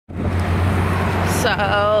So,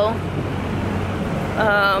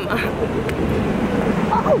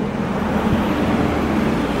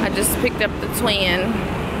 I just picked up the Twin.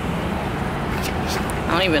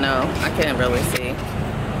 I don't even know. I can't really see.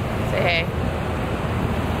 Say hey.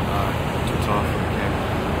 Too tall for the camera.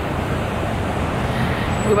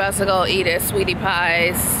 We're about to go eat at Sweetie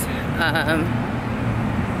Pie's.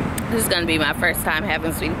 This is gonna be my first time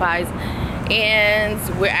having Sweetie Pies. And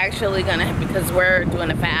we're actually gonna, because we're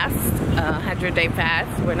doing a fast, 100-day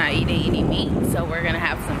fast. We're not eating any meat, so we're gonna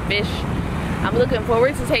have some fish. I'm looking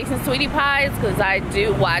forward to tasting Sweetie Pies because I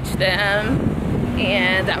do watch them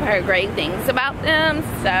and I've heard great things about them.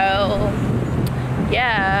 So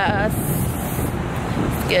yes,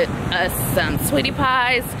 let's get us some Sweetie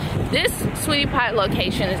Pies. This Sweetie Pie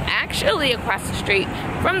location is actually across the street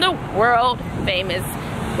from the world famous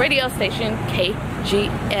radio station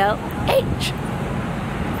KGLH.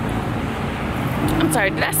 I'm sorry,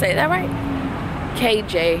 did I say that right?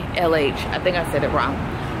 KJLH. I think I said it wrong.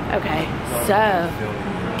 Okay, so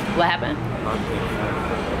what happened?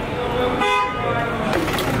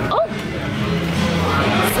 Oh,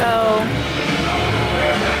 so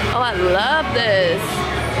I love this.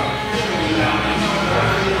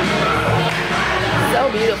 So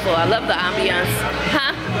beautiful. I love the ambiance.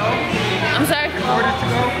 Huh? I'm sorry?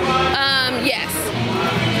 Yes.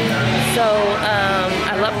 So,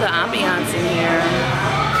 I love the ambiance in here.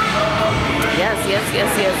 Yes.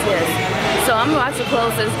 So I'm about to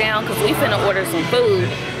close this down because we finna order some food.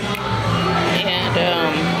 And,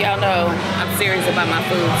 y'all know I'm serious about my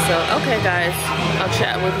food. So, okay guys, I'll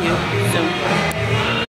chat with you soon.